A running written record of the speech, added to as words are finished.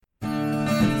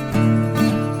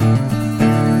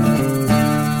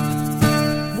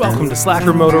Welcome to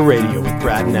Slacker Moto Radio with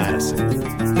Brad and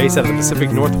Addison. Based out of the Pacific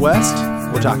Northwest,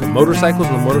 we're talking motorcycles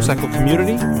and the motorcycle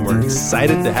community, and we're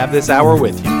excited to have this hour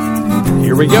with you.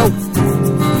 Here we go.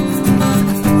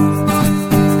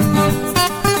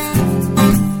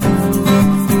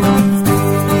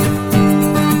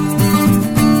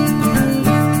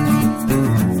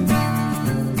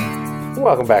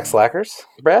 Welcome back, Slackers.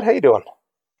 Brad, how you doing?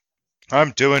 I'm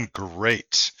doing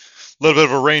great. A little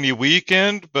bit of a rainy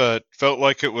weekend, but felt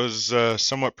like it was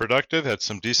somewhat productive. Had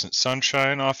some decent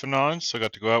sunshine off and on, so I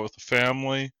got to go out with the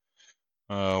family,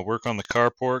 work on the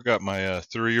carport. Got my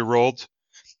 3-year-old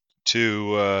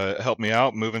to help me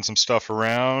out, moving some stuff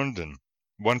around. And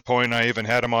one point, I even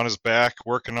had him on his back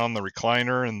working on the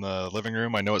recliner in the living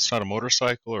room. I know it's not a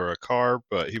motorcycle or a car,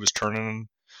 but he was turning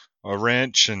a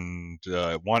wrench and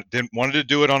wanted to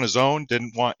do it on his own.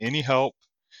 Didn't want any help.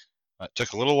 It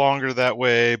took a little longer that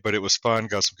way, but it was fun.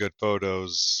 Got some good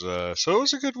photos. So it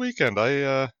was a good weekend.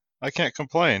 I can't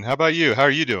complain. How about you? How are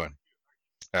you doing,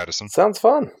 Addison? Sounds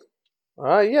fun.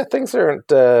 Yeah, things aren't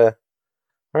too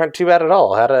bad at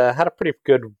all. Had a pretty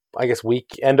good, I guess,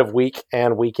 end of week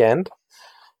and weekend.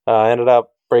 Ended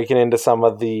up breaking into some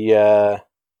of the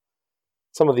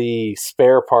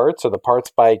spare parts or the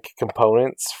parts bike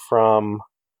components from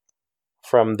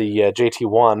the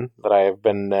JT1 that I have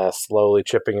been slowly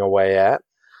chipping away at.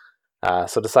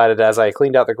 So decided as I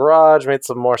cleaned out the garage, made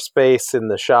some more space in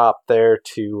the shop there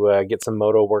to get some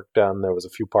moto work done. There was a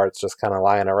few parts just kind of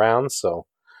lying around, so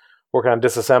working on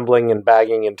disassembling and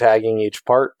bagging and tagging each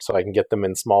part so I can get them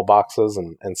in small boxes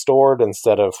and stored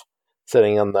instead of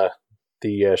sitting on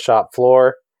the shop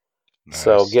floor. Nice.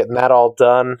 So getting that all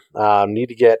done. Need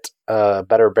to get a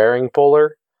better bearing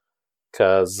puller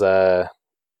because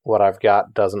what I've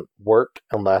got doesn't work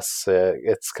unless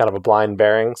it's kind of a blind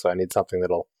bearing, so I need something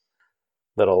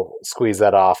that'll squeeze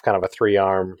that off. Kind of a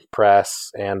 3-arm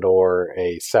press and or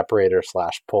a separator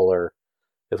 / puller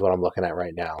is what I'm looking at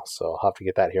right now. So I'll have to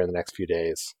get that here in the next few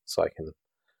days so I can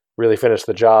really finish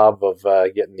the job of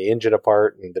getting the engine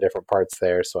apart and the different parts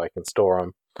there so I can store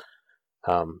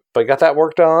them. But got that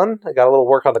worked on. I got a little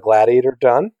work on the Gladiator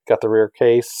done. Got the rear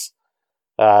case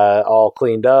all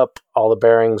cleaned up, all the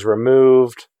bearings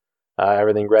removed.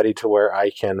 Everything ready to where I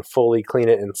can fully clean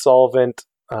it in solvent,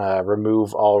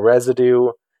 remove all residue,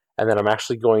 and then I'm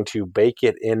actually going to bake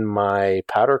it in my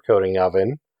powder coating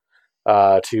oven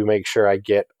to make sure I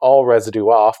get all residue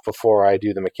off before I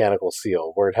do the mechanical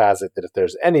seal. Word has it that if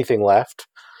there's anything left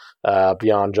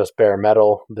beyond just bare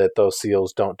metal, that those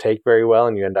seals don't take very well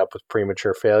and you end up with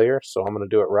premature failure. So I'm going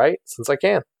to do it right since I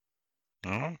can.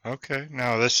 Oh, okay.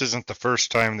 Now, this isn't the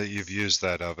first time that you've used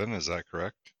that oven, is that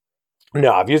correct?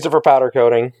 No, I've used it for powder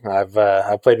coating. I've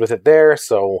played with it there,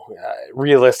 so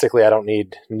realistically, I don't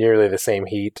need nearly the same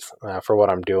heat for what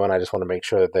I'm doing. I just want to make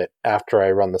sure that after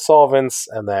I run the solvents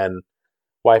and then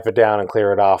wipe it down and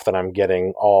clear it off, that I'm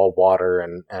getting all water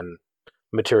and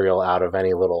material out of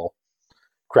any little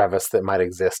crevice that might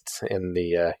exist in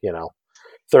the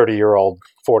 30-year-old,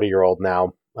 40-year-old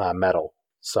now metal.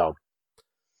 So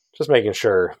just making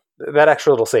sure that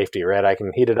extra little safety, right? I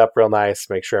can heat it up real nice,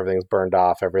 make sure everything's burned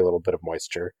off, every little bit of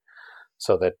moisture,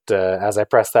 so that as I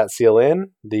press that seal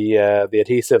in, the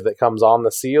adhesive that comes on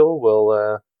the seal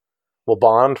will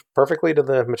bond perfectly to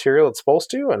the material it's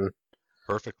supposed to, and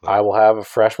perfectly. I will have a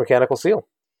fresh mechanical seal.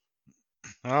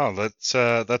 Oh, that's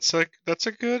a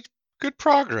good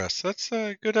progress. That's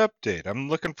a good update. I'm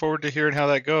looking forward to hearing how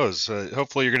that goes.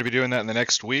 Hopefully, you're going to be doing that in the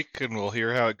next week, and we'll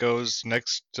hear how it goes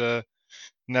next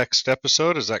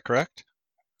episode. Is that correct?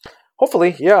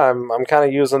 Hopefully, yeah. I'm kind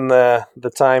of using the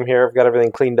time here. I've got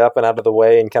everything cleaned up and out of the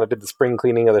way, and kind of did the spring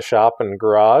cleaning of the shop and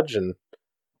garage, and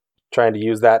trying to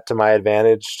use that to my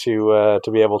advantage to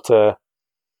be able to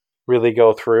really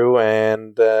go through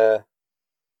and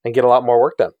get a lot more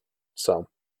work done. So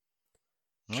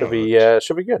should be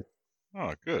good.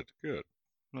 Oh, good.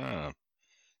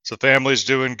 So family's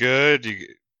doing good. You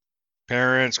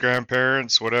parents,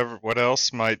 grandparents, whatever. What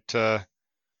else might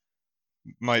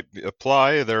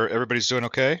apply? Everybody's doing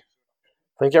okay? I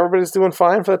think everybody's doing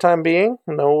fine for the time being.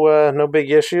 No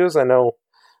big issues. I know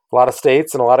a lot of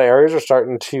states and a lot of areas are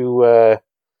starting to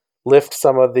lift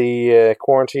some of the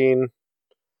quarantine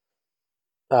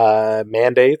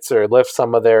mandates or lift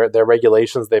some of their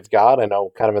regulations they've got. I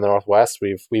know kind of in the Northwest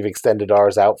we've extended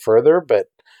ours out further, but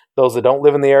those that don't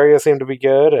live in the area seem to be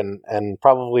good, and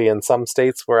probably in some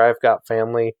states where I've got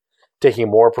family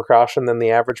taking more precaution than the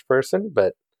average person,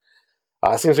 but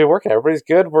it seems to be working. Everybody's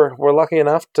good. We're lucky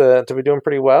enough to be doing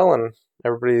pretty well, and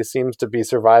everybody seems to be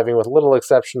surviving, with a little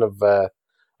exception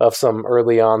of some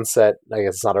early onset. I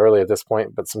guess it's not early at this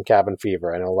point, but some cabin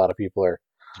fever. I know a lot of people are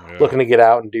Yeah. looking to get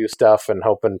out and do stuff and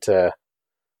hoping to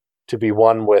be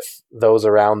one with those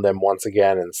around them once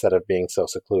again instead of being so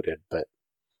secluded. But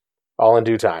all in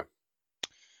due time.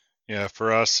 Yeah,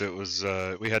 for us it was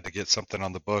we had to get something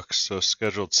on the books, so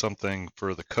scheduled something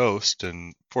for the coast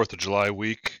and 4th of July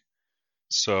week.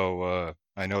 So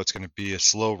I know it's going to be a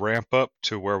slow ramp up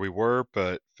to where we were,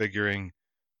 but figuring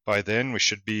by then we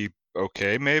should be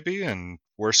okay maybe. And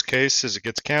worst case is it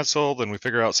gets canceled and we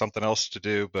figure out something else to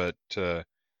do. But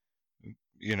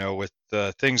with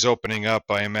things opening up,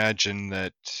 I imagine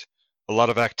that a lot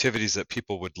of activities that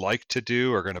people would like to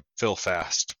do are going to fill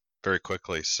fast very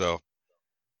quickly. So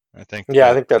I think Yeah,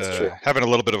 I that think that's true. having a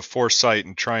little bit of foresight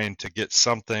and trying to get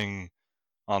something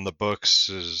on the books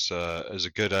is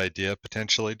a good idea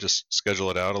potentially. Just schedule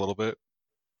it out a little bit.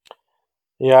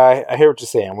 Yeah, I hear what you're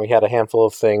saying. We had a handful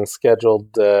of things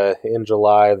scheduled in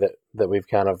July that we've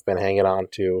kind of been hanging on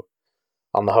to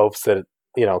on the hopes that,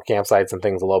 campsites and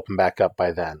things will open back up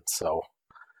by then. So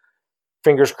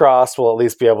fingers crossed we'll at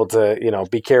least be able to,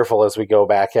 be careful as we go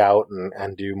back out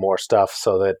and do more stuff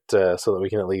so that we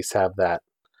can at least have that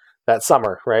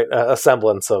summer, right? A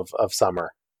semblance of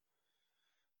summer.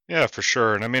 Yeah, for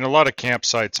sure. And I mean, a lot of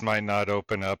campsites might not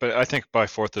open up. I think by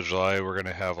 4th of July, we're going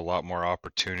to have a lot more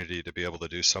opportunity to be able to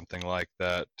do something like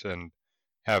that and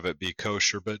have it be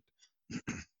kosher. But,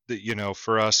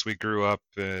 for us, we grew up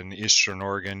in Eastern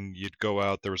Oregon. You'd go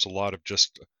out, there was a lot of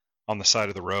just on the side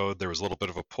of the road, there was a little bit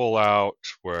of a pull out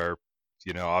where,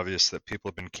 obvious that people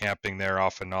have been camping there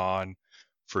off and on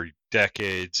for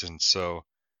decades. And so,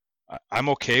 I'm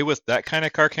okay with that kind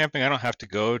of car camping. I don't have to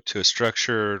go to a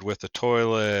structured with a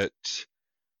toilet,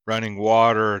 running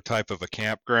water type of a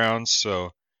campground.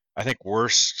 So I think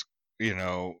worst,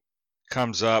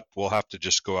 comes up, we'll have to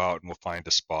just go out and we'll find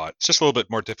a spot. It's just a little bit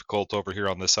more difficult over here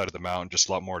on this side of the mountain, just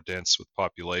a lot more dense with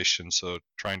population. So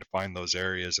trying to find those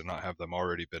areas and not have them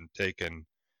already been taken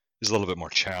is a little bit more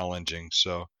challenging.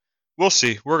 So we'll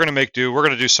see. We're going to make do. We're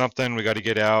going to do something. We got to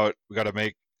get out. We got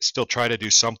to still try to do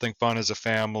something fun as a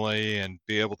family and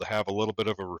be able to have a little bit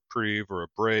of a reprieve or a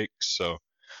break. So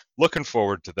looking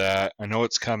forward to that. I know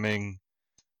it's coming.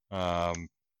 Can't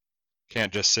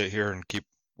just sit here and keep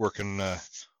working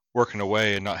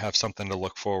away and not have something to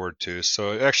look forward to.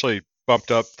 So it actually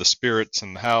bumped up the spirits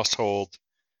in the household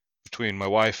between my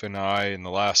wife and I in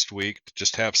the last week to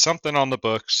just have something on the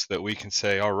books that we can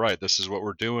say, all right, this is what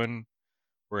we're doing.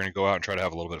 We're going to go out and try to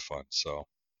have a little bit of fun. So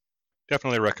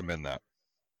definitely recommend that.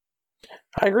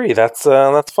 I agree. That's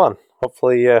fun.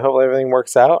 Hopefully everything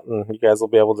works out and you guys will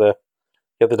be able to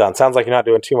get it done. Sounds like you're not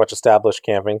doing too much established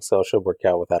camping, so it should work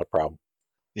out without a problem.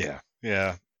 Yeah.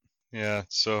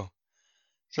 So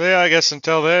yeah, I guess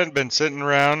until then, been sitting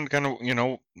around, kind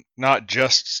of, not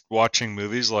just watching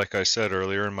movies. Like I said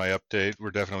earlier in my update, we're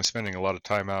definitely spending a lot of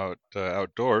time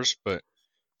outdoors, but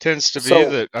tends to be So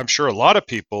that I'm sure a lot of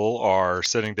people are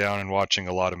sitting down and watching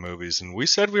a lot of movies. And we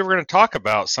said we were going to talk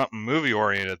about something movie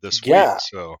oriented this week. yeah,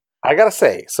 So I gotta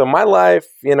say, so my life,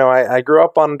 I grew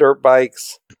up on dirt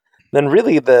bikes. Then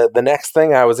really the next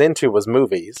thing I was into was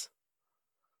movies.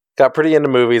 Got pretty into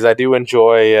movies. I do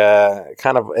enjoy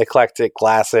kind of eclectic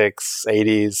classics,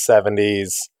 80s,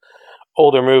 70s,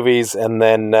 older movies, and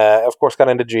then of course got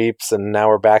into Jeeps, and now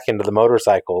we're back into the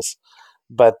motorcycles.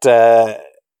 But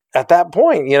at that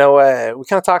point, we kind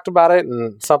of talked about it,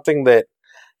 and something that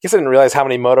I guess I didn't realize how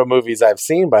many moto movies I've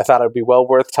seen, but I thought it'd be well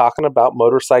worth talking about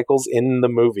motorcycles in the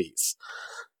movies.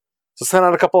 So sent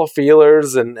out a couple of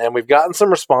feelers, and we've gotten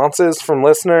some responses from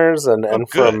listeners and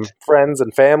from good. friends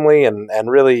and family, and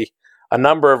really a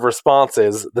number of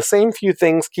responses. The same few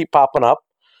things keep popping up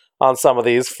on some of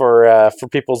these for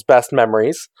people's best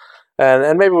memories,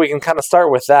 and maybe we can kind of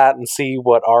start with that and see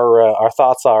what our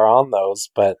thoughts are on those.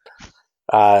 But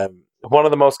one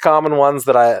of the most common ones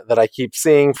that I keep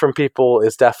seeing from people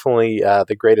is definitely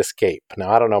The Great Escape.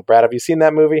 Now I don't know, Brad, have you seen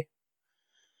that movie?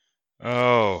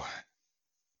 Oh,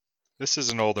 this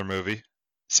is an older movie.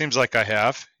 Seems like I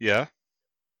have. Yeah.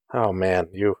 Oh man,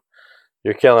 you're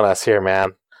killing us here,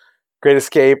 man. Great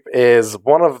Escape is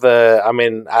one of the, I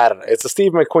mean, I don't know, it's a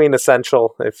Steve McQueen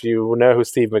essential, if you know who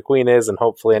Steve McQueen is, and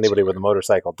hopefully anybody with a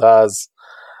motorcycle does.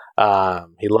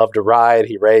 He loved to ride,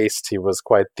 he raced, he was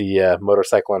quite the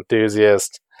motorcycle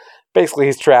enthusiast. Basically,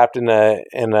 he's trapped in a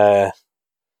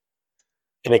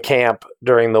camp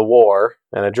during the war,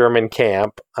 in a German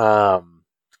camp.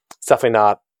 It's definitely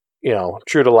not,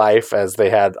 true to life, as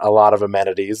they had a lot of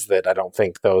amenities that I don't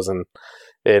think those in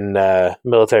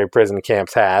military prison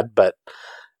camps had. But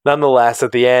nonetheless,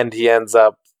 at the end, he ends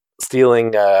up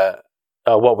stealing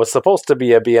what was supposed to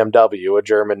be a BMW, a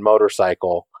German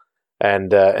motorcycle,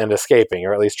 and escaping,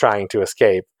 or at least trying to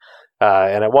escape.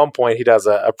 And at one point, he does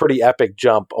a pretty epic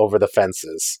jump over the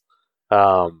fences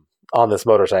on this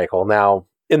motorcycle. Now,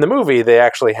 in the movie, they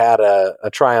actually had a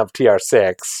Triumph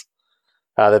TR6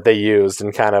 that they used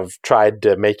and kind of tried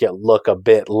to make it look a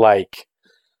bit like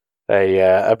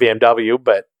a BMW,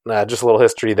 but just a little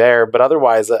history there. But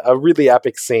otherwise, a really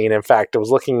epic scene. In fact, I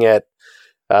was looking at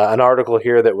an article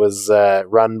here that was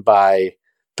run by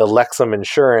the Lexum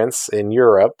Insurance in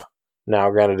Europe. Now,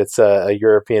 granted, it's a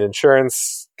European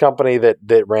insurance company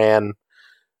that ran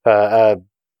a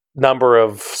number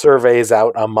of surveys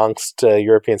out amongst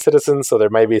European citizens, so there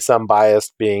may be some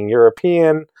bias being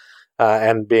European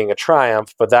and being a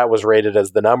Triumph, but that was rated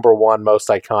as the number one most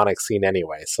iconic scene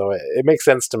anyway. So it makes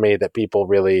sense to me that people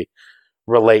really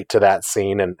relate to that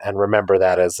scene and remember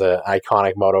that as an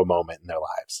iconic moto moment in their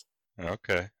lives.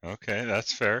 Okay,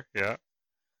 that's fair, yeah.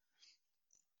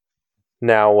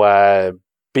 Now,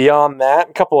 beyond that,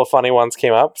 a couple of funny ones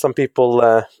came up. Some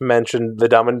people mentioned the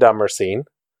Dumb and Dumber scene.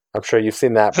 I'm sure you've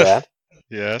seen that, Brad.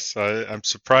 Yes, I'm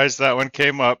surprised that one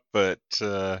came up, but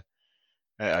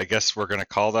I guess we're going to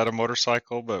call that a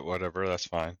motorcycle, but whatever, that's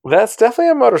fine. That's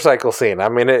definitely a motorcycle scene. I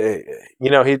mean,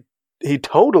 he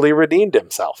totally redeemed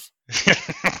himself.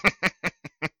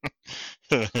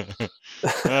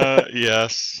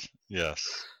 Yes.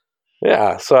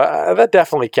 Yeah, so that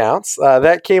definitely counts.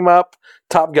 That came up.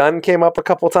 Top Gun came up a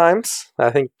couple times. I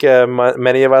think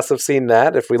many of us have seen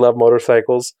that. If we love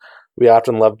motorcycles, we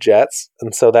often love jets.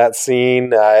 And so that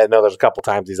scene, I know there's a couple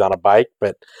times he's on a bike,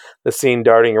 but the scene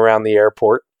darting around the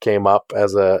airport came up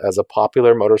as a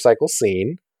popular motorcycle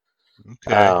scene.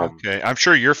 Okay. I'm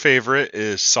sure your favorite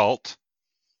is Salt.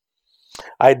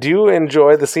 I do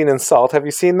enjoy the scene in Salt. Have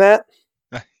you seen that?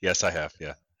 Yes, I have,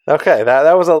 yeah. Okay,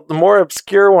 that was a more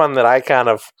obscure one that I kind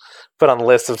of put on the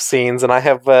list of scenes, and I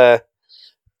have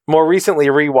more recently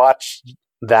rewatched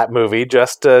that movie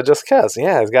just because.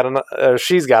 Yeah,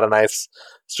 she's got a nice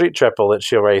street triple that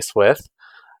she'll race with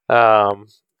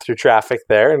through traffic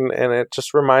there, and it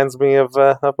just reminds me of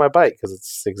my bike because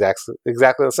it's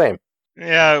exactly the same.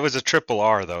 Yeah, it was a triple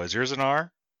R though. Is yours an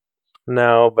R?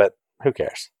 No, but who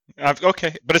cares?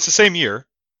 Okay, but it's the same year,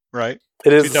 right?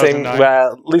 It is the same,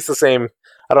 at least the same.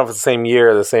 I don't know if it's the same year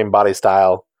or the same body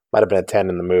style. Might have been a 10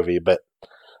 in the movie, but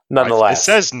nonetheless. It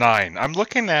says 9. I'm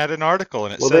looking at an article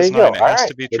and it says 9. It has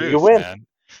to be true, man.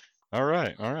 All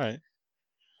right.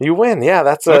 You win. Yeah,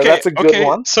 that's a good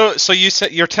one. So you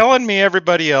said you're telling me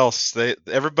everybody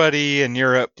in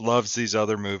Europe loves these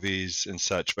other movies and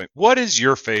such, but what is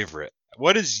your favorite?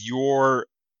 What is your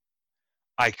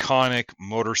iconic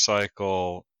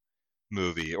motorcycle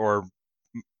movie or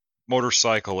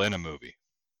motorcycle in a movie?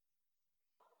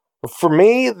 For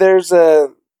me, there's a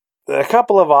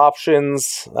couple of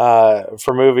options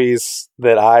for movies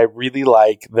that I really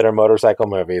like that are motorcycle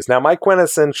movies. Now, my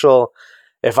quintessential,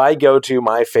 if I go to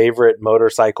my favorite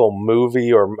motorcycle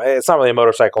movie, or it's not really a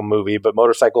motorcycle movie, but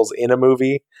motorcycles in a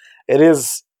movie, it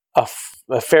is a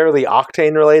fairly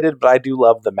octane related, but I do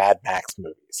love the Mad Max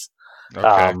movies.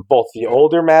 Okay. Both the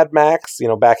older Mad Max,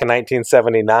 back in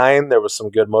 1979, there was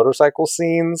some good motorcycle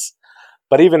scenes.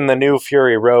 But even the new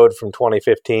Fury Road from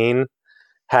 2015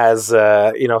 has,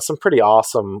 some pretty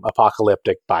awesome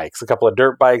apocalyptic bikes. A couple of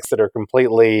dirt bikes that are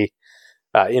completely,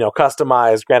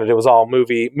 customized. Granted, it was all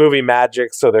movie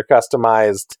magic, so they're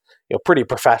customized, pretty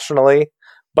professionally.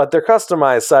 But they're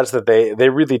customized such that they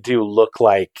really do look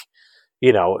like,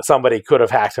 somebody could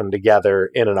have hacked them together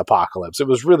in an apocalypse. It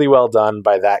was really well done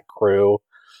by that crew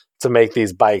to make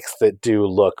these bikes that do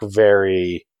look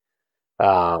very,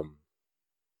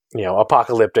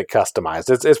 apocalyptic customized.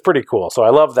 It's pretty cool. So I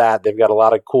love that. They've got a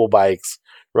lot of cool bikes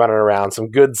running around,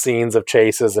 some good scenes of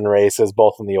chases and races,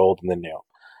 both in the old and the new.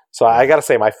 So I got to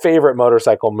say, my favorite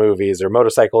motorcycle movies or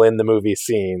motorcycle in the movie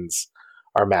scenes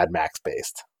are Mad Max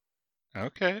based.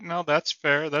 Okay, no, that's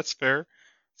fair.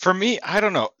 For me, I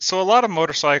don't know. So a lot of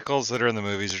motorcycles that are in the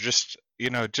movies are just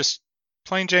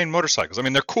plain Jane motorcycles. I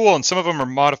mean, they're cool, and some of them are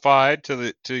modified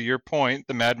to your point.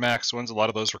 The Mad Max ones, a lot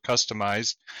of those were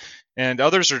customized, and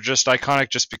others are just iconic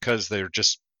just because they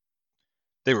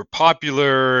were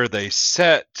popular. They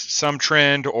set some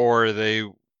trend, or they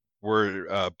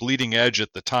were bleeding edge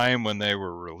at the time when they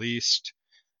were released.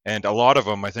 And a lot of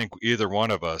them, I think, either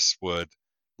one of us would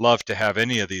love to have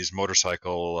any of these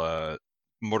motorcycles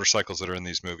that are in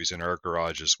these movies in our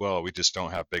garage as well. We just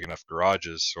don't have big enough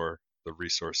garages or the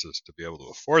resources to be able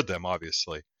to afford them,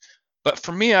 obviously. But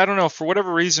for me, I don't know, for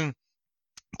whatever reason,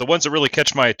 the ones that really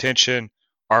catch my attention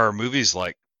are movies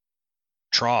like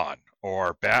Tron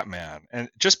or Batman. And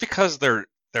just because they're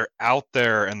out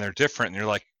there and they're different, and you're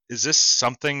like, is this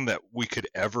something that we could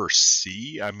ever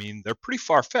see? I mean, they're pretty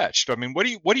far fetched. I mean, what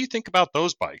do you think about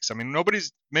those bikes? I mean,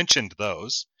 nobody's mentioned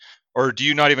those, or do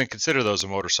you not even consider those a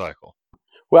motorcycle?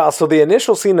 Well, so the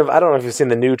initial scene of, I don't know if you've seen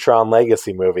the new Tron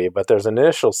Legacy movie, but there's an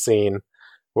initial scene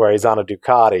where he's on a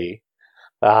Ducati.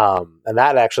 And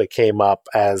that actually came up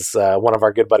as one of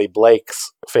our good buddy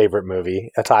Blake's favorite movie,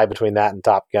 a tie between that and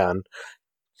Top Gun.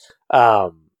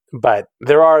 But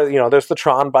there are, there's the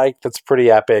Tron bike that's pretty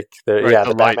epic. Right,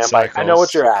 The Batman bike. I know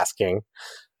what you're asking.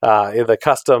 The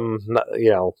custom,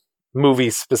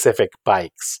 movie specific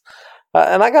bikes.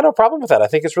 And I got no problem with that. I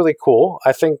think it's really cool.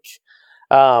 I think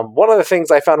one of the things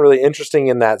I found really interesting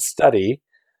in that study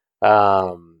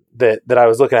that I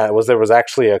was looking at was there was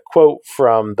actually a quote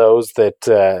from those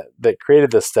that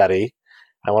created the study.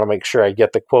 I want to make sure I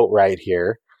get the quote right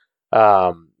here.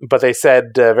 But they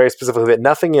said very specifically that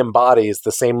nothing embodies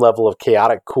the same level of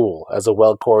chaotic cool as a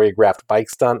well-choreographed bike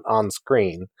stunt on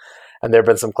screen. And there have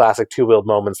been some classic two-wheeled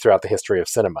moments throughout the history of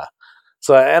cinema.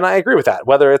 So, and I agree with that.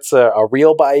 Whether it's a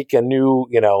real bike, the new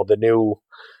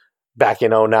back in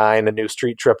 2009, a new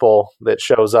Street Triple that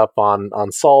shows up on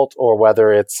Salt, or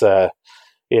whether it's a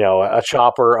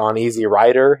chopper on Easy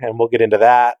Rider, and we'll get into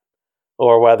that,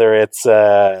 or whether it's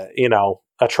a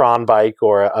Tron bike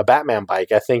or a Batman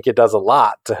bike. I think it does a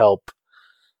lot to help,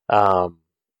 to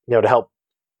help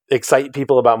excite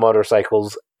people about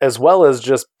motorcycles, as well as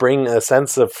just bring a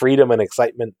sense of freedom and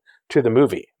excitement to the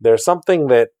movie. There's something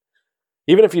that,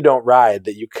 even if you don't ride,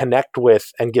 that you connect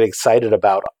with and get excited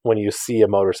about when you see a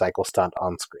motorcycle stunt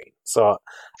on screen. So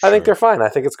I think they're fine. I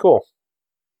think it's cool.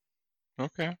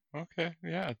 Okay.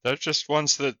 Yeah, they're just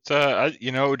ones that,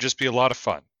 it would just be a lot of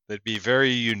fun. They'd be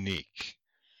very unique.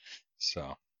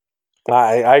 So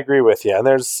I agree with you.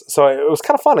 And so it was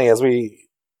kind of funny as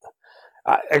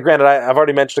granted, I've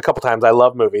already mentioned a couple times, I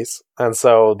love movies. And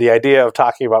so the idea of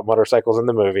talking about motorcycles in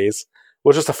the movies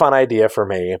was just a fun idea for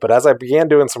me. But as I began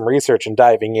doing some research and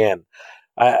diving in,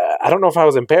 I don't know if I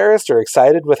was embarrassed or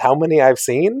excited with how many I've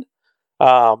seen.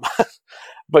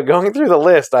 But going through the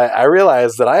list, I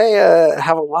realized that I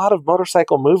have a lot of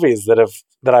motorcycle movies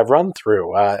that I've run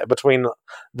through. Between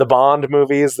the Bond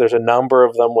movies, there's a number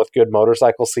of them with good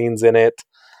motorcycle scenes in it.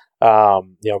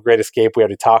 Great Escape, we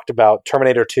already talked about.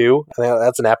 Terminator 2, I think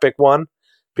that's an epic one.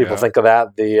 People think of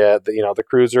that, the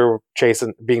cruiser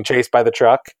being chased by the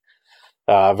truck.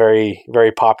 Very,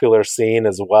 very popular scene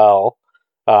as well.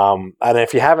 And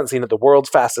if you haven't seen it, The World's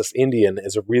Fastest Indian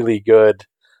is a really good,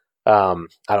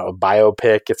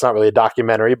 biopic. It's not really a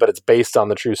documentary, but it's based on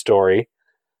the true story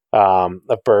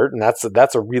of Burt, and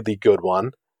that's a really good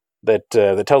one that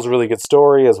tells a really good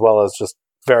story, as well as just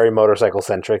very motorcycle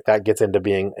centric. That gets into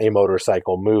being a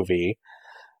motorcycle movie.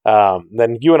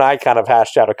 Then you and I kind of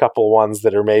hashed out a couple of ones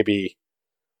that are maybe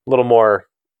a little more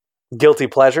guilty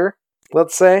pleasure,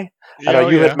 let's say. I know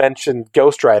you had mentioned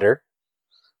Ghost Rider,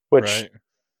 which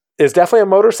is definitely a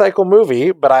motorcycle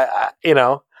movie, but I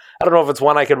don't know if it's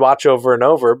one I could watch over and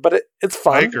over, but it's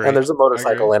fun, and there's a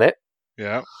motorcycle in it.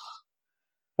 Yeah.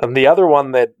 And the other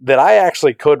one that I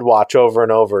actually could watch over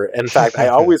and over, in fact, I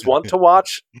always want to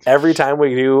watch every time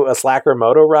we do a Slacker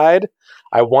Moto ride,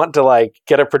 I want to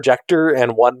get a projector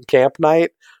and one camp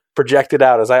night, project it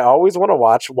out, as I always want to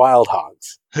watch Wild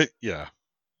Hogs. Yeah.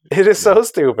 It is so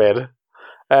stupid,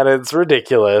 and it's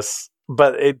ridiculous,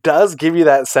 but it does give you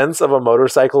that sense of a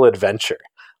motorcycle adventure.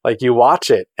 You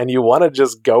watch it, and you want to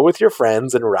just go with your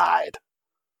friends and ride.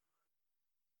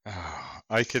 Oh,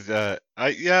 I could,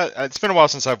 it's been a while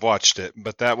since I've watched it,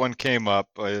 but that one came up.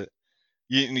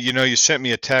 You sent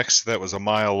me a text that was a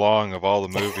mile long of all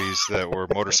the movies that were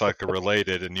motorcycle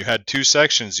related, and you had two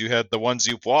sections. You had the ones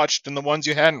you've watched and the ones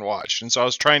you hadn't watched. And so I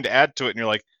was trying to add to it, and you're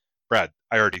like, Brad,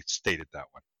 I already stated that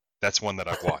one. That's one that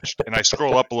I've watched. And I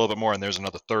scroll up a little bit more, and there's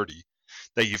another 30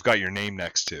 that you've got your name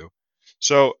next to.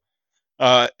 So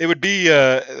it would be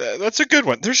that's a good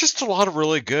one. There's just a lot of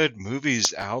really good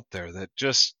movies out there that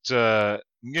just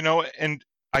and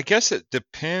I guess it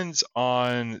depends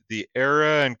on the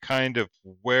era and kind of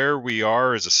where we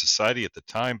are as a society at the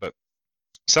time. But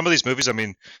some of these movies, I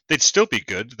mean, they'd still be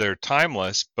good. They're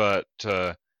timeless, but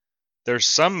there's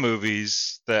some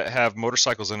movies that have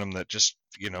motorcycles in them that just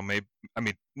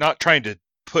not trying to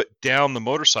put down the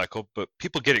motorcycle, but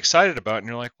people get excited about it, and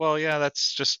you're like, well, yeah,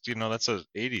 that's just that's a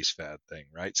 80s fad thing,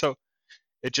 right? So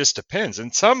it just depends.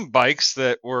 And some bikes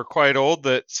that were quite old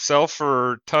that sell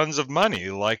for tons of money,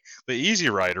 like the Easy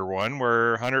Rider one,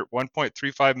 were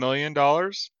 $1.35 million.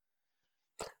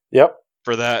 Yep.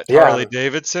 For that Harley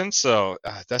Davidson. So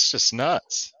that's just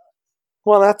nuts.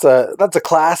 Well, that's a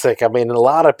classic. I mean, a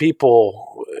lot of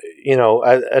people,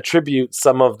 attribute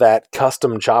some of that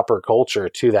custom chopper culture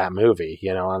to that movie,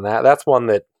 and that's one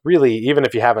that really, even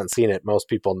if you haven't seen it, most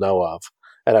people know of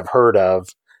and have heard of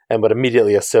and would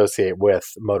immediately associate with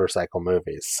motorcycle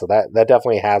movies. So that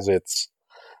definitely has its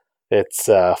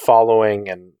following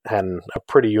and a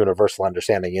pretty universal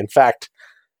understanding. In fact,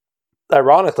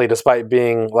 ironically, despite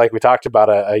being, like we talked about,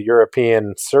 a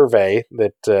European survey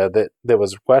that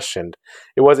was questioned,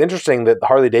 it was interesting that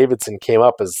Harley Davidson came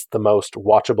up as the most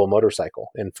watchable motorcycle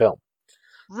in film.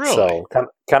 Really? So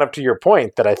kind of to your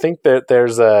point, that I think that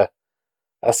there's a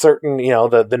certain,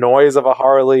 the noise of a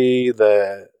Harley,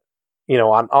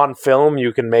 on film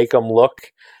you can make them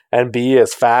look and be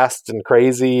as fast and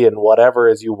crazy and whatever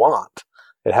as you want.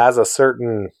 It has a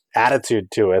certain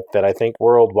attitude to it that I think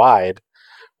worldwide,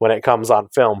 when it comes on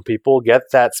film, people get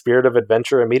that spirit of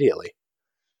adventure immediately.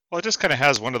 Well, it just kind of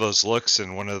has one of those looks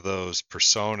and one of those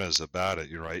personas about it.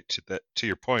 You're right, to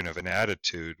your point of an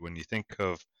attitude. When you think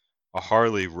of a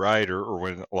Harley rider, or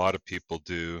when a lot of people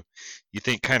do, you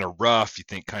think kind of rough, you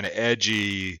think kind of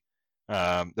edgy.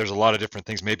 There's a lot of different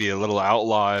things, maybe a little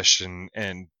outlawish,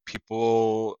 and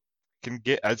people can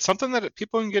get it's something that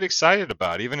people can get excited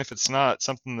about, even if it's not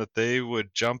something that they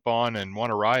would jump on and want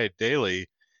to ride daily.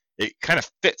 It kind of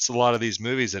fits a lot of these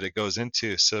movies that it goes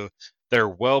into, so they're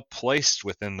well placed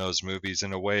within those movies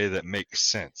in a way that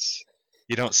makes sense.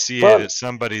 You don't see it But at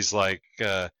somebody's like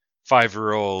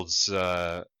 5-year-old's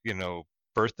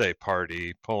birthday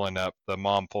party, the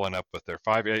mom pulling up with their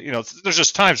 5. There's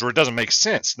just times where it doesn't make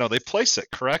sense. No, they place it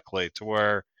correctly to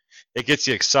where it gets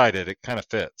you excited. It kind of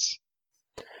fits.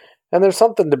 and there's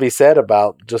something to be said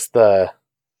about just the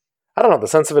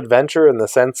sense of adventure and the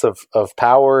sense of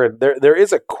power. There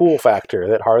is a cool factor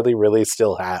that Harley really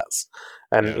still has.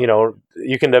 And, Yeah.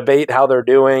 You can debate how they're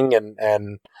doing, and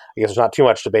I guess there's not too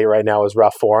much debate right now is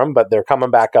rough for them, but they're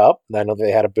coming back up. I know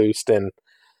they had a boost in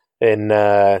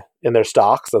their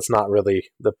stocks. That's not really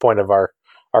the point of our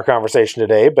conversation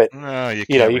today, but, No, you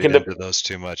can't you read can, into those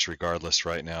too much regardless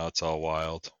right now. It's all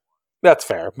wild. that's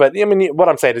fair. But I mean, what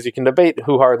I'm saying is you can debate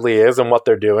who Harley is and what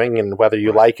they're doing and whether you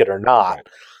Right. like it or not. Right.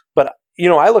 But,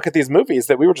 I look at these movies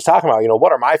that we were just talking about,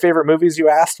 what are my favorite movies, you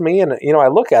asked me? And, I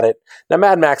look at it. Now,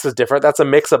 Mad Max is different. That's a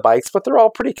mix of bikes, but they're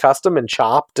all pretty custom and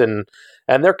chopped, and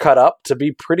they're cut up to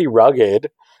be pretty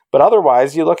rugged. But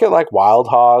otherwise, you look at like Wild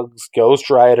Hogs, Ghost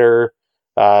Rider,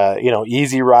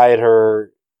 Easy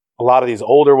Rider, a lot of these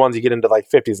older ones, you get into like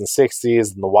 50s and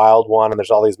 60s, and the Wild One, and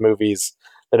there's all these movies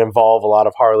that involve a lot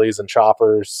of Harleys and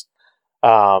choppers.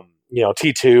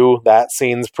 T2, that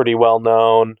scene's pretty well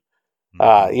known.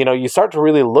 You start to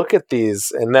really look at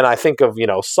these, and then I think of,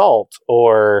 Salt,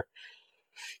 or,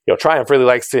 Triumph really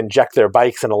likes to inject their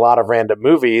bikes in a lot of random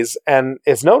movies, and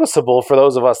it's noticeable for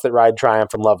those of us that ride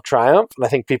Triumph and love Triumph, and I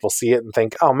think people see it and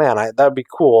think, oh man, that would be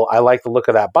cool. I like the look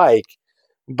of that bike.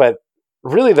 But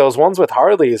really, those ones with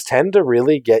Harleys tend to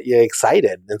really get you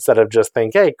excited instead of just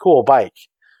think, hey, cool bike.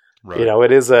 Right.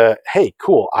 It is a, hey,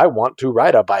 cool, I want to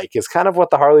ride a bike, is kind of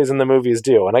what the Harleys in the movies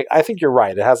do. And I think you're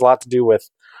right. It has a lot to do with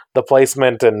the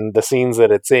placement and the scenes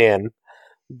that it's in.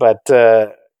 But,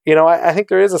 I think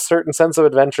there is a certain sense of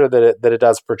adventure that it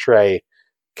does portray,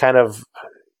 kind of,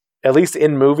 at least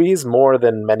in movies, more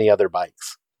than many other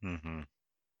bikes. Mm-hmm.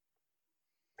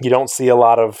 You don't see a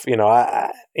lot of,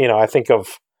 I think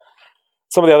of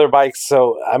some of the other bikes.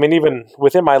 So, I mean, even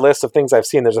within my list of things I've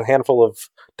seen, there's a handful of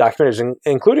documentaries,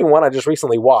 including one I just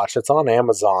recently watched. It's on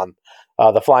Amazon,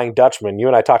 The Flying Dutchman. You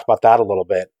and I talked about that a little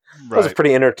bit. It was a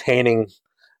pretty entertaining,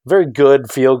 very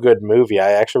good, feel-good movie.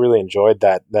 I actually really enjoyed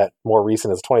that more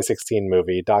recent, as 2016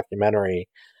 movie, documentary.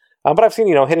 But I've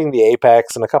seen, Hitting the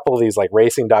Apex and a couple of these like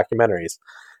racing documentaries.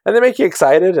 And they make you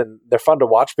excited, and they're fun to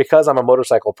watch because I'm a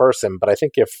motorcycle person. But I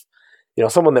think if,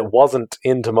 someone that wasn't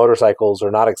into motorcycles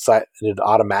or not excited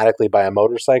automatically by a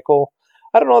motorcycle,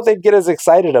 I don't know if they'd get as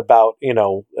excited about,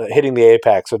 Hitting the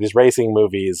Apex or these racing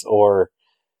movies, or,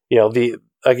 the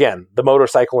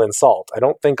motorcycle in Salt. I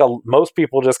don't think most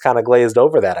people just kind of glazed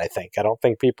over that. I don't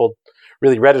think people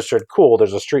really registered, cool,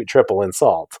 there's a street triple in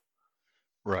Salt.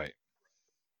 Right.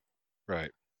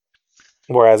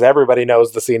 Whereas everybody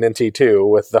knows the scene in T2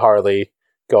 with the Harley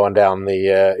going down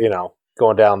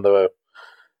the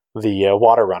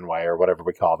water runway, or whatever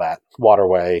we call that.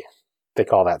 Waterway. They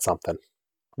call that something.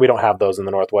 We don't have those in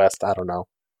the Northwest. I don't know.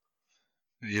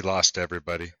 You lost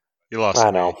everybody. You lost I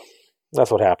me. know. That's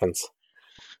what happens.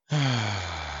 But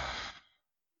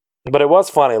it was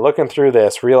funny looking through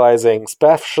this, realizing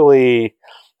especially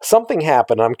something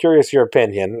happened. I'm curious your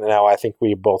opinion. Now, I think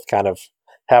we both kind of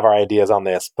have our ideas on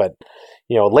this, but,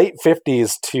 late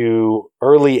 50s to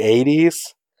early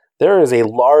 80s, there is a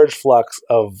large flux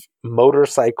of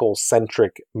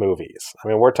motorcycle-centric movies. I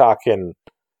mean, we're talking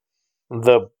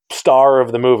the star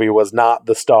of the movie was not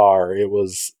the star. It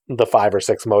was the 5 or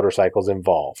 6 motorcycles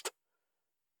involved.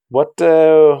 What's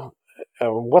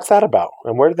that about?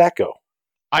 And where did that go?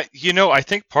 I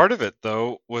think part of it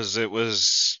though was it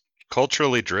was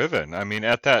culturally driven. I mean,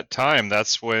 at that time,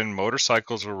 that's when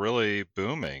motorcycles were really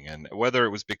booming, and whether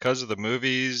it was because of the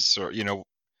movies or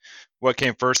what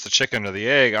came first, the chicken or the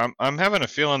egg, I'm having a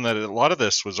feeling that a lot of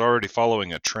this was already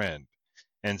following a trend.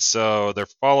 And so they're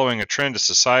following a trend of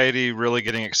society, really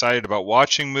getting excited about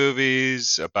watching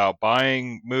movies, about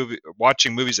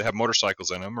watching movies that have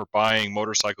motorcycles in them, or buying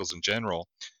motorcycles in general.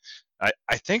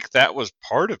 I think that was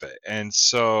part of it. And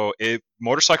so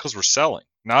motorcycles were selling,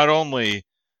 not only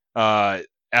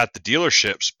at the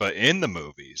dealerships, but in the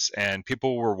movies. And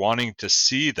people were wanting to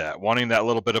see that, wanting that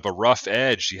little bit of a rough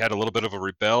edge. You had a little bit of a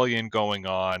rebellion going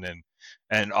on,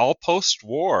 and all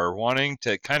post-war wanting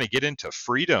to kind of get into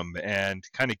freedom and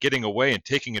kind of getting away and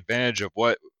taking advantage of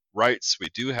what rights we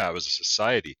do have as a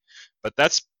society. But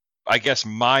that's, I guess,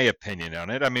 my opinion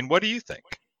on it. I mean, what do you think?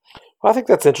 Well, I think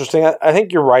that's interesting. I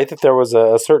think you're right that there was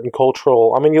a certain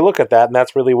cultural. I mean, you look at that, and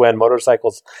that's really when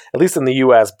motorcycles, at least in the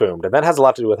U.S., boomed, and that has a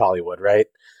lot to do with Hollywood, right?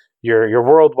 Your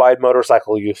worldwide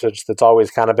motorcycle usage that's always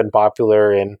kind of been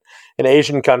popular in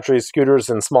Asian countries. Scooters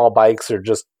and small bikes are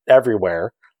just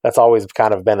everywhere. That's always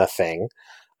kind of been a thing.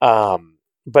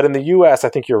 But in the U.S., I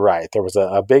think you're right. There was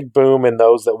a big boom in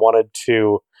those that wanted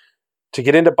to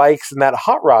get into bikes, and that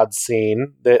hot rod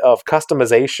scene of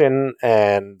customization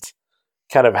and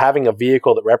kind of having a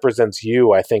vehicle that represents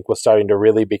you, I think, was starting to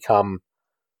really become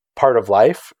part of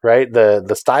life, right?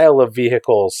 The style of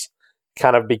vehicles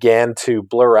kind of began to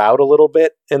blur out a little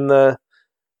bit in the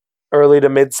early to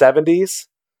mid 70s.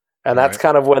 And that's Right.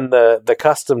 kind of when the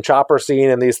custom chopper scene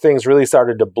and these things really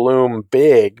started to bloom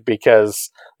big,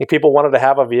 because people wanted to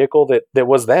have a vehicle that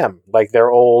was them, like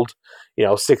their old,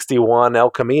 61 El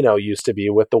Camino used to be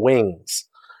with the wings,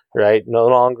 right? No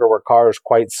longer were cars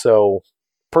quite so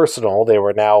personal. They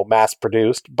were now mass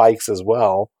produced, bikes as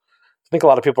well. I think a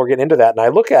lot of people are getting into that. And I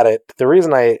look at it, the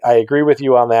reason I agree with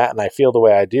you on that and I feel the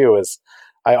way I do is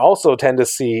I also tend to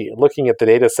see, looking at the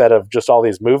data set of just all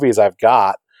these movies I've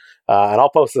got, and I'll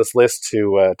post this list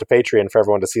to Patreon for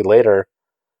everyone to see later,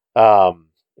 at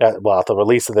the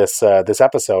release of this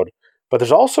episode. But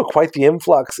there's also quite the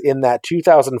influx in that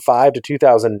 2005 to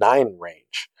 2009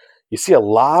 range. You see a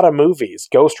lot of movies,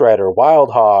 Ghost Rider,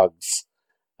 Wild Hogs,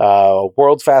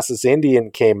 World's Fastest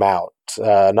Indian came out.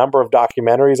 A number of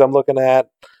documentaries I'm looking at.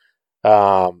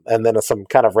 And then some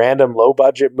kind of random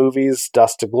low-budget movies,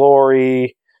 Dust to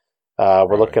Glory. We're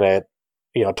Right. looking at,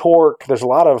 Torque. There's a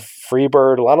lot of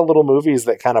Freebird, a lot of little movies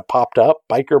that kind of popped up,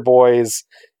 Biker Boys,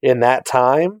 in that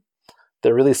time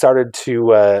that really started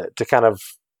to kind of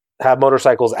have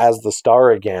motorcycles as the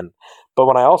star again. But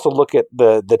when I also look at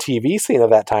the TV scene of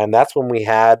that time, that's when we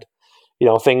had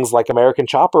things like American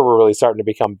Chopper were really starting to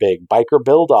become big. Biker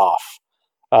Build Off.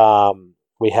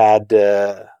 We had,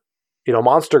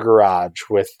 Monster Garage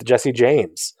with Jesse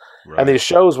James. And Right. these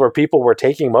shows where people were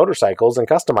taking motorcycles and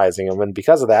customizing them. And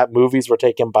because of that, movies were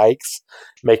taking bikes,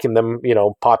 making them,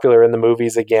 popular in the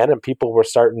movies again. And people were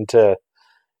starting to,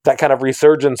 that kind of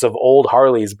resurgence of old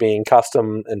Harleys being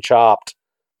custom and chopped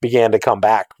began to come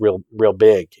back real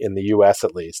big in the US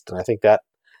at least. And I think that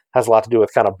has a lot to do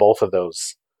with kind of both of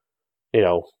those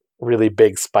really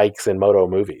big spikes in moto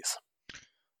movies.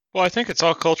 Well, I think it's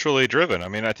all culturally driven. I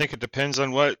mean, I think it depends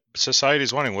on what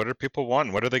society's wanting. What are people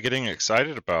wanting? What are they getting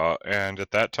excited about? And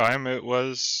at that time, it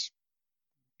was,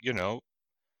 you know,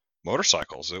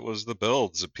 motorcycles. It was the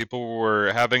builds. People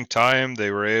were having time.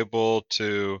 They were able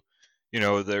to,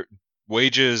 their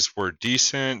wages were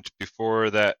decent before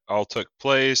that all took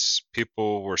place.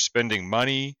 People were spending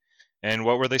money. And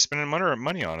what were they spending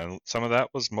money on? And some of that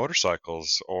was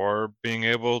motorcycles, or being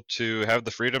able to have the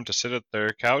freedom to sit at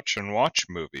their couch and watch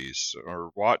movies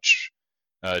or watch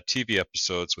TV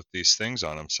episodes with these things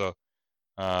on them. So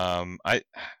um, I,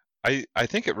 I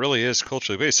think it really is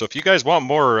culturally based. So if you guys want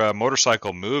more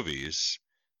motorcycle movies,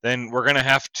 then we're gonna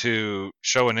have to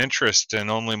show an interest in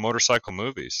only motorcycle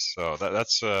movies. So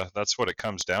that's what it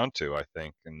comes down to, I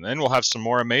think. And then we'll have some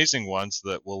more amazing ones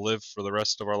that will live for the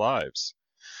rest of our lives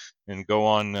and go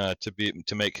on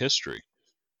to make history.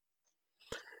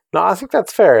 No, I think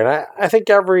that's fair. And I think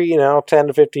every, 10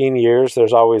 to 15 years,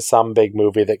 there's always some big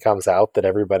movie that comes out that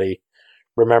everybody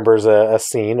remembers a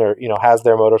scene or, has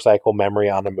their motorcycle memory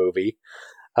on a movie.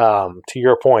 To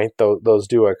your point, those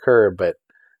do occur, but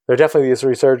there are definitely these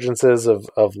resurgences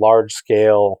of large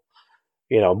scale,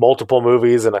 multiple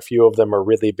movies, and a few of them are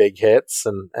really big hits.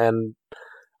 And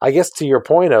I guess to your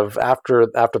point of after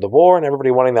the war and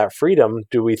everybody wanting that freedom,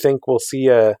 do we think we'll see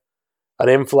a an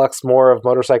influx more of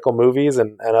motorcycle movies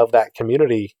and of that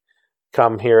community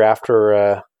come here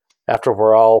after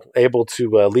we're all able to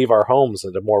leave our homes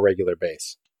at a more regular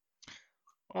base.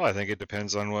 Well, I think it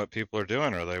depends on what people are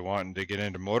doing. Are they wanting to get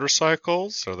into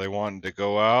motorcycles? Are they wanting to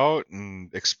go out and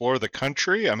explore the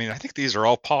country? I mean, I think these are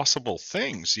all possible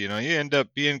things. You end up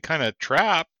being kind of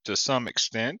trapped to some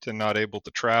extent and not able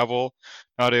to travel,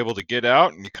 not able to get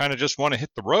out, and you kind of just want to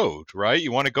hit the road, right?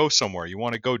 You want to go somewhere. You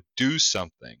want to go do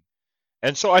something.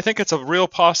 And so I think it's a real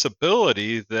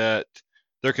possibility that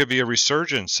there could be a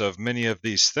resurgence of many of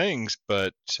these things,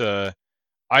 but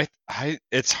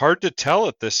it's hard to tell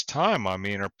at this time. I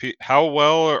mean, how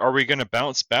well are we going to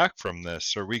bounce back from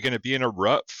this? Are we going to be in a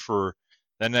rut for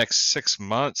the next 6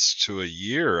 months to a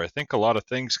year? I think a lot of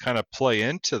things kind of play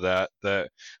into that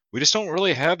we just don't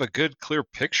really have a good, clear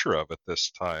picture of at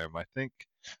this time. I think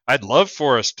I'd love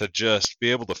for us to just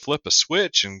be able to flip a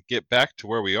switch and get back to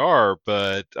where we are,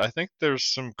 but I think there's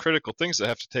some critical things that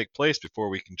have to take place before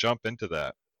we can jump into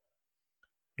that.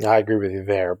 I agree with you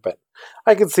there, but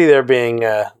I could see there being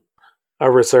a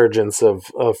resurgence of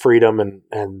freedom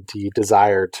and the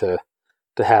desire to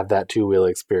have that two-wheel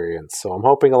experience. So I'm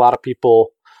hoping a lot of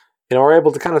people, are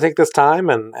able to kind of take this time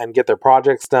and get their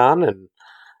projects done and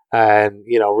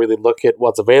really look at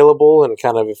what's available. And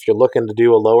kind of, if you're looking to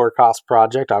do a lower cost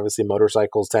project, obviously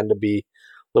motorcycles tend to be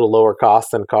a little lower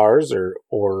cost than cars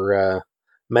or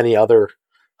many other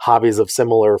hobbies of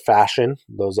similar fashion,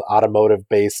 those automotive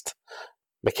based,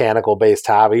 mechanical based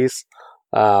hobbies.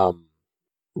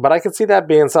 But I can see that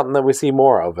being something that we see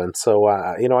more of. And so,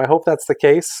 I hope that's the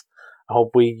case. I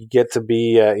hope we get to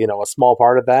be, a small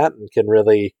part of that and can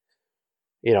really,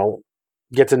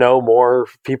 get to know more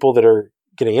people that are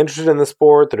getting interested in the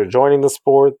sport, that are joining the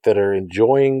sport, that are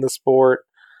enjoying the sport,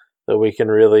 that we can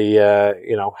really,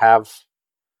 have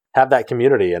that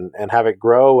community and have it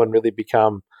grow and really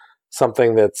become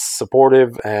something that's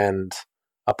supportive and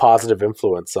a positive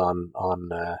influence on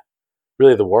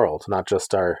really the world, not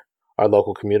just our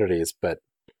local communities, but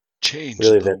change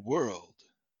really the world.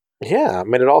 Yeah, I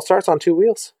mean, it all starts on two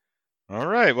wheels. All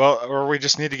right. Well, or we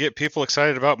just need to get people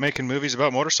excited about making movies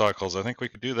about motorcycles. I think we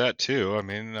could do that too. I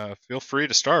mean, feel free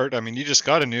to start. I mean, you just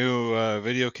got a new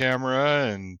video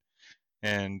camera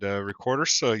and recorder,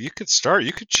 so you could start.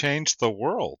 You could change the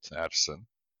world, Addison.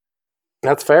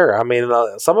 That's fair. I mean,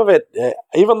 some of it,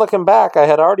 even looking back, I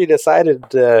had already decided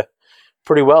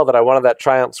pretty well that I wanted that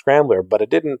Triumph Scrambler, but it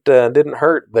didn't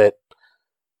hurt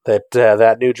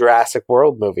that new Jurassic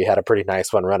World movie had a pretty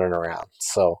nice one running around.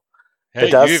 So hey,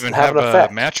 it does you even have have an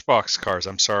effect. Matchbox cars.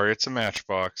 I'm sorry, it's a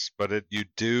Matchbox, but you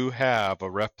do have a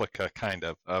replica kind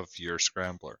of your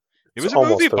Scrambler. It was a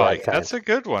movie bike. Right, that's a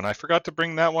good one. I forgot to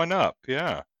bring that one up.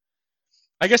 Yeah.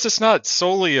 I guess it's not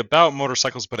solely about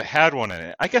motorcycles, but it had one in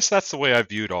it. I guess that's the way I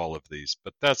viewed all of these,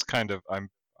 but that's kind of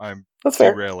I'm that's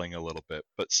derailing a little bit,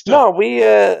 but still. No, we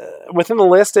within the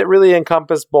list it really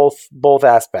encompassed both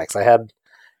aspects. I had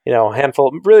a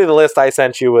handful. Really, the list I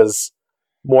sent you was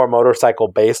more motorcycle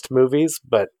based movies,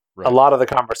 but right. A lot of the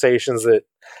conversations that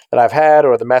I've had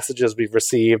or the messages we've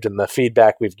received and the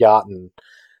feedback we've gotten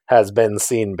has been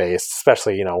scene based,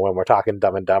 especially when we're talking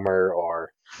Dumb and Dumber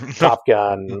or Top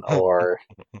Gun or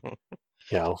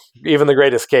even The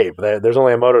Great Escape. There's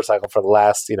only a motorcycle for the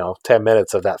last 10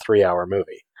 minutes of that 3-hour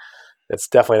movie. It's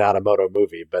definitely not a moto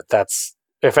movie, but that's,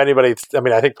 if anybody, I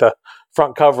mean, I think the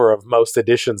front cover of most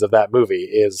editions of that movie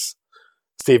is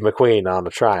Steve McQueen on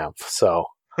a Triumph. So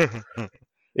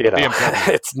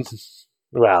it's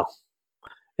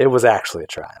it was actually a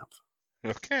Triumph.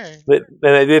 Okay. And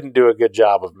they didn't do a good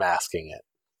job of masking it.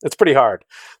 It's pretty hard.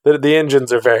 The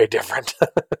engines are very different.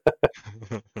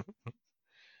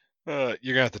 You're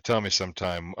gonna have to tell me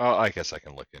sometime. Well, I guess I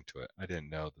can look into it. I didn't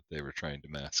know that they were trying to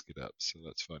mask it up, so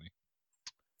that's funny.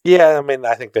 Yeah, I mean,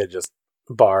 I think they just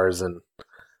bars and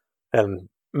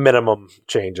minimum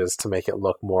changes to make it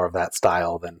look more of that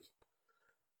style than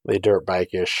the dirt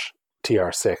bike-ish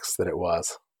TR6 that it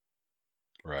was.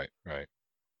 Right.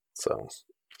 So,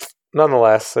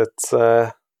 nonetheless, it's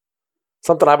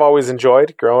something I've always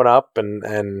enjoyed growing up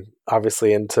and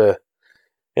obviously into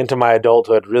my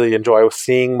adulthood. Really enjoy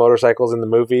seeing motorcycles in the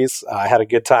movies. I had a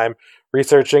good time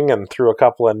researching and threw a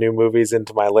couple of new movies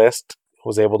into my list.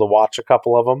 Was able to watch a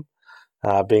couple of them,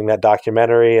 being that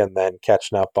documentary, and then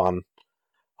catching up on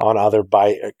other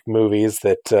bike movies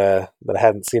that I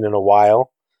hadn't seen in a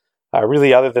while.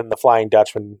 Really, other than The Flying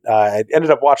Dutchman, I ended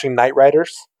up watching Night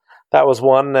Riders. That was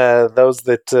one. Those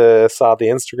that saw the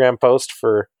Instagram post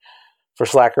for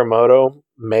Slacker Moto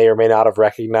may or may not have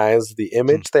recognized the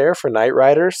image there for Night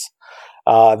Riders.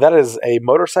 That is a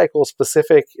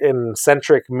motorcycle-specific and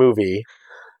centric movie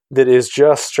that is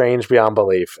just strange beyond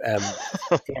belief. And,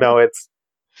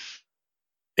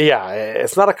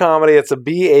 it's not a comedy. It's a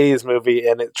B-80s movie,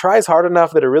 and it tries hard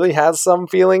enough that it really has some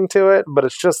feeling to it, but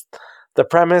it's just, the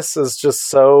premise is just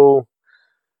so,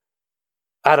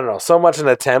 I don't know, so much an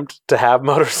attempt to have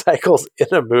motorcycles in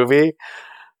a movie.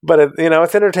 But,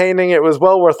 it's entertaining. It was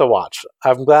well worth a watch.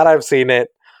 I'm glad I've seen it.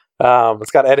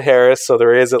 It's got Ed Harris, so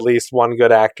there is at least one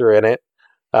good actor in it.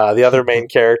 The other main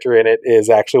character in it is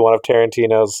actually one of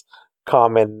Tarantino's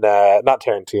not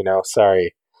Tarantino,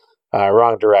 sorry,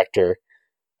 wrong director.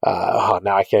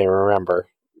 Now I can't even remember.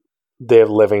 Day of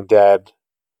the Living Dead,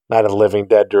 Night of the Living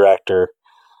Dead director.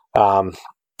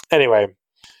 Anyway,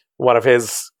 one of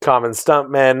his common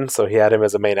stuntmen, so he had him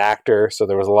as a main actor, so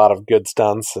there was a lot of good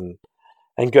stunts and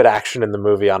good action in the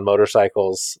movie on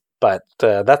motorcycles. But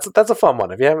that's a fun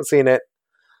one. If you haven't seen it,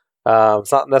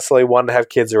 it's not necessarily one to have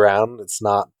kids around. It's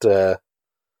not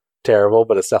terrible,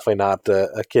 but it's definitely not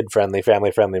a kid-friendly,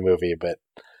 family-friendly movie. But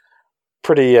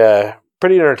pretty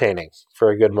entertaining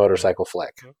for a good motorcycle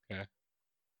flick. Okay.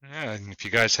 Yeah, and if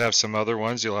you guys have some other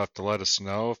ones, you'll have to let us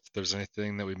know if there's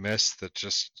anything that we missed that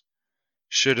just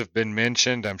should have been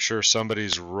mentioned. I'm sure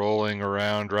somebody's rolling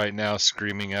around right now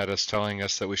screaming at us, telling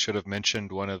us that we should have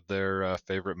mentioned one of their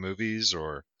favorite movies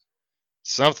or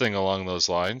something along those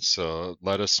lines. So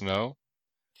let us know.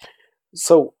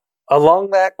 So along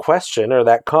that question or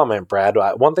that comment, Brad,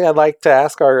 one thing I'd like to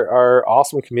ask our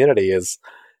awesome community is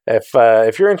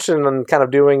if you're interested in kind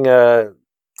of doing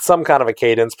some kind of a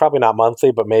cadence, probably not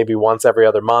monthly, but maybe once every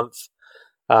other month,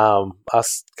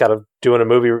 us kind of doing a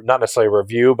movie, not necessarily a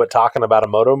review, but talking about a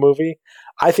moto movie.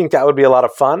 I think that would be a lot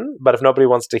of fun, but if nobody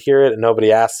wants to hear it and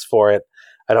nobody asks for it,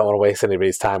 I don't want to waste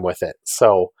anybody's time with it.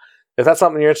 So if that's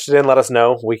something you're interested in, let us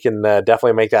know. We can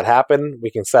definitely make that happen.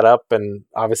 We can set up and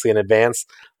obviously in advance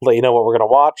let you know what we're going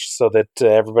to watch so that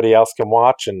everybody else can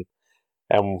watch and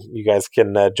you guys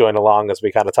can join along as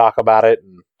we kind of talk about it.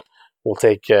 And we'll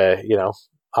take,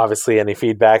 obviously any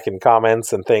feedback and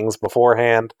comments and things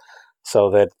beforehand so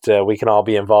that we can all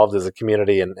be involved as a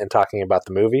community in talking about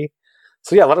the movie.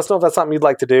 So yeah, let us know if that's something you'd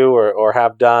like to do or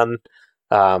have done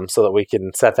so that we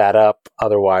can set that up.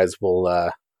 Otherwise,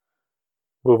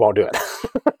 we won't do it.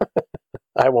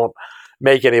 I won't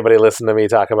make anybody listen to me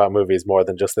talk about movies more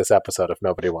than just this episode if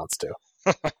nobody wants to.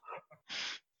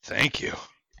 Thank you.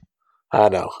 I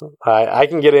know. I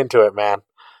can get into it, man.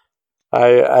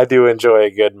 I do enjoy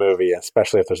a good movie,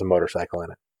 especially if there's a motorcycle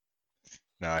in it.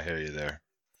 No, I hear you there.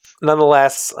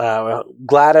 Nonetheless,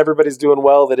 glad everybody's doing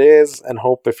well that is, and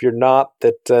hope if you're not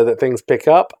that things pick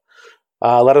up.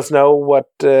 Let us know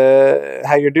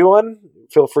how you're doing.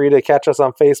 Feel free to catch us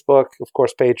on Facebook, of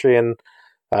course, Patreon,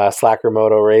 Slacker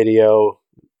Moto Radio,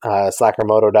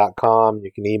 slackermoto.com.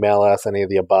 You can email us, any of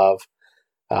the above.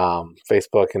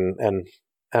 Facebook and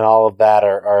all of that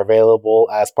are available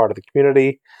as part of the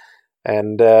community.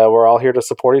 And we're all here to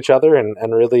support each other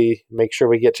and really make sure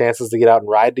we get chances to get out and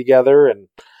ride together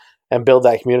and build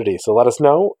that community. So let us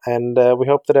know, and we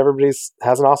hope that everybody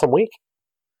has an awesome week.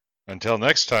 Until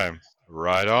next time,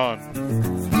 ride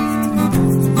on.